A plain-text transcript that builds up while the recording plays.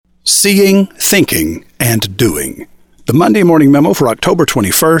Seeing, Thinking, and Doing. The Monday Morning Memo for October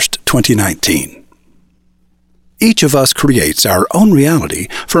 21st, 2019. Each of us creates our own reality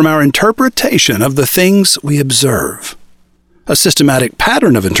from our interpretation of the things we observe. A systematic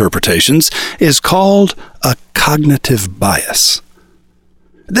pattern of interpretations is called a cognitive bias.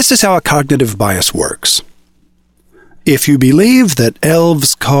 This is how a cognitive bias works. If you believe that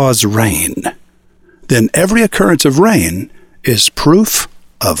elves cause rain, then every occurrence of rain is proof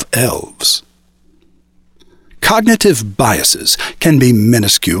of elves. Cognitive biases can be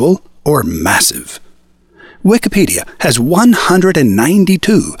minuscule or massive. Wikipedia has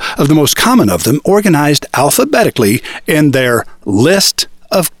 192 of the most common of them organized alphabetically in their list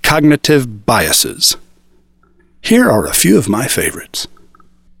of cognitive biases. Here are a few of my favorites.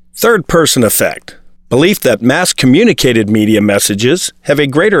 Third-person effect. Belief that mass-communicated media messages have a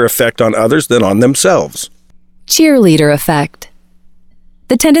greater effect on others than on themselves. Cheerleader effect.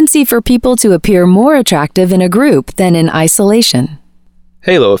 The tendency for people to appear more attractive in a group than in isolation.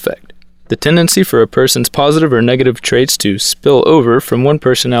 Halo effect. The tendency for a person's positive or negative traits to spill over from one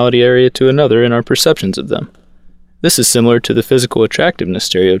personality area to another in our perceptions of them. This is similar to the physical attractiveness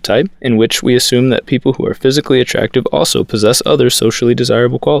stereotype, in which we assume that people who are physically attractive also possess other socially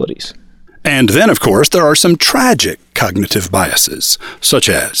desirable qualities. And then, of course, there are some tragic cognitive biases, such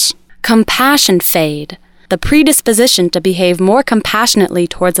as compassion fade, the predisposition to behave more compassionately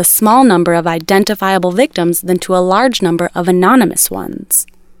towards a small number of identifiable victims than to a large number of anonymous ones.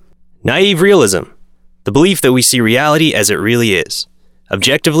 Naive realism, the belief that we see reality as it really is,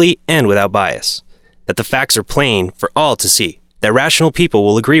 objectively and without bias, that the facts are plain for all to see, that rational people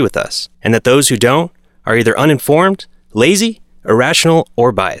will agree with us, and that those who don't are either uninformed, lazy, irrational,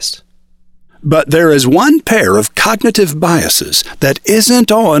 or biased. But there is one pair of cognitive biases that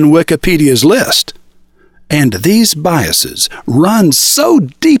isn't on Wikipedia's list. And these biases run so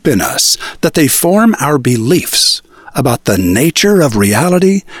deep in us that they form our beliefs about the nature of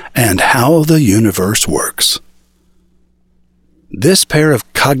reality and how the universe works. This pair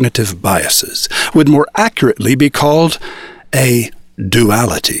of cognitive biases would more accurately be called a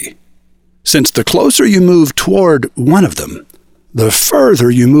duality, since the closer you move toward one of them, the further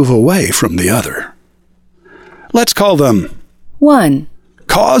you move away from the other. Let's call them 1.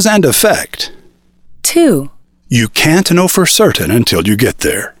 Cause and effect. 2. You can't know for certain until you get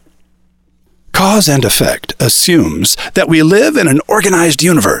there. Cause and effect assumes that we live in an organized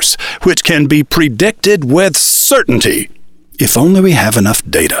universe which can be predicted with certainty if only we have enough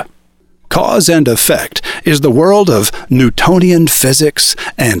data. Cause and effect is the world of Newtonian physics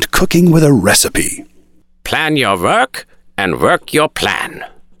and cooking with a recipe. Plan your work and work your plan.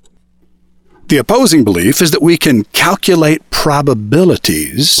 The opposing belief is that we can calculate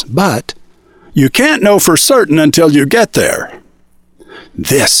probabilities, but you can't know for certain until you get there.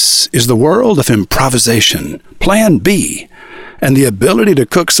 This is the world of improvisation, Plan B, and the ability to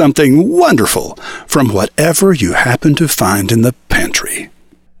cook something wonderful from whatever you happen to find in the pantry.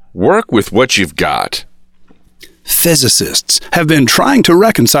 Work with what you've got. Physicists have been trying to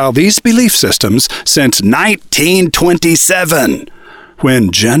reconcile these belief systems since 1927,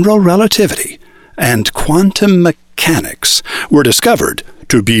 when general relativity and quantum mechanics were discovered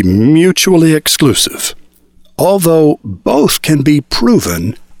to be mutually exclusive, although both can be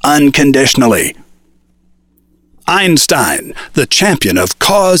proven unconditionally. Einstein, the champion of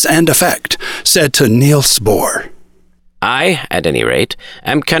cause and effect, said to Niels Bohr, I, at any rate,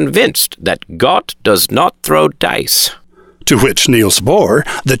 am convinced that God does not throw dice. To which Niels Bohr,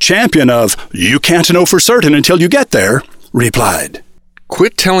 the champion of you can't know for certain until you get there, replied,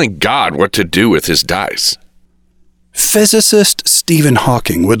 Quit telling God what to do with his dice. Physicist Stephen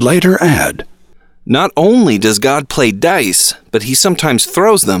Hawking would later add, Not only does God play dice, but he sometimes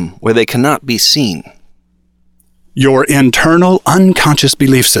throws them where they cannot be seen. Your internal unconscious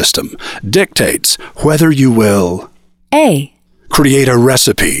belief system dictates whether you will A. Create a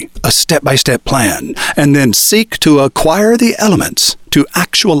recipe, a step-by-step plan, and then seek to acquire the elements to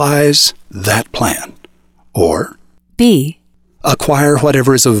actualize that plan. Or B. Acquire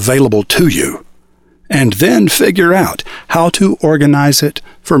whatever is available to you, and then figure out how to organize it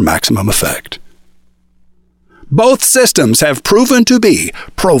for maximum effect. Both systems have proven to be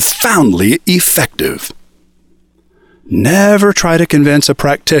profoundly effective. Never try to convince a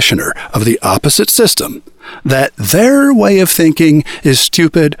practitioner of the opposite system that their way of thinking is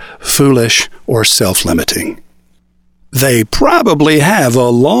stupid, foolish, or self-limiting. They probably have a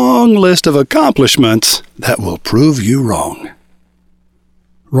long list of accomplishments that will prove you wrong.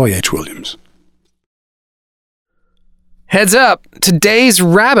 Roy H. Williams. Heads up, today's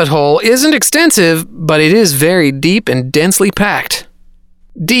rabbit hole isn't extensive, but it is very deep and densely packed.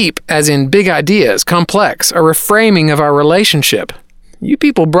 Deep, as in big ideas, complex, a reframing of our relationship. You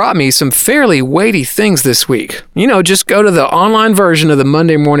people brought me some fairly weighty things this week. Just go to the online version of the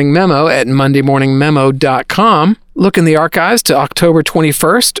Monday Morning Memo at mondaymorningmemo.com. Look in the archives to October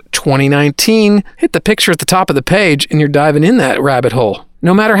 21st, 2019. Hit the picture at the top of the page, and you're diving in that rabbit hole,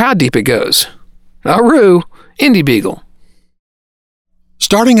 no matter how deep it goes. Aroo, Indie Beagle.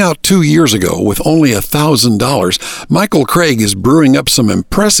 Starting out 2 years ago with only $1,000, Michael Craig is brewing up some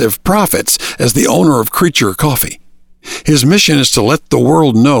impressive profits as the owner of Creature Coffee. His mission is to let the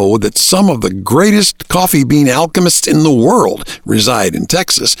world know that some of the greatest coffee bean alchemists in the world reside in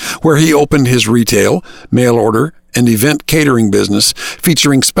Texas, where he opened his retail, mail order, and event catering business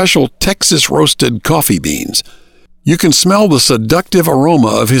featuring special Texas roasted coffee beans. You can smell the seductive aroma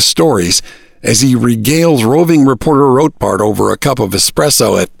of his stories as he regales roving reporter Rotbart over a cup of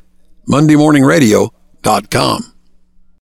espresso at MondayMorningRadio.com.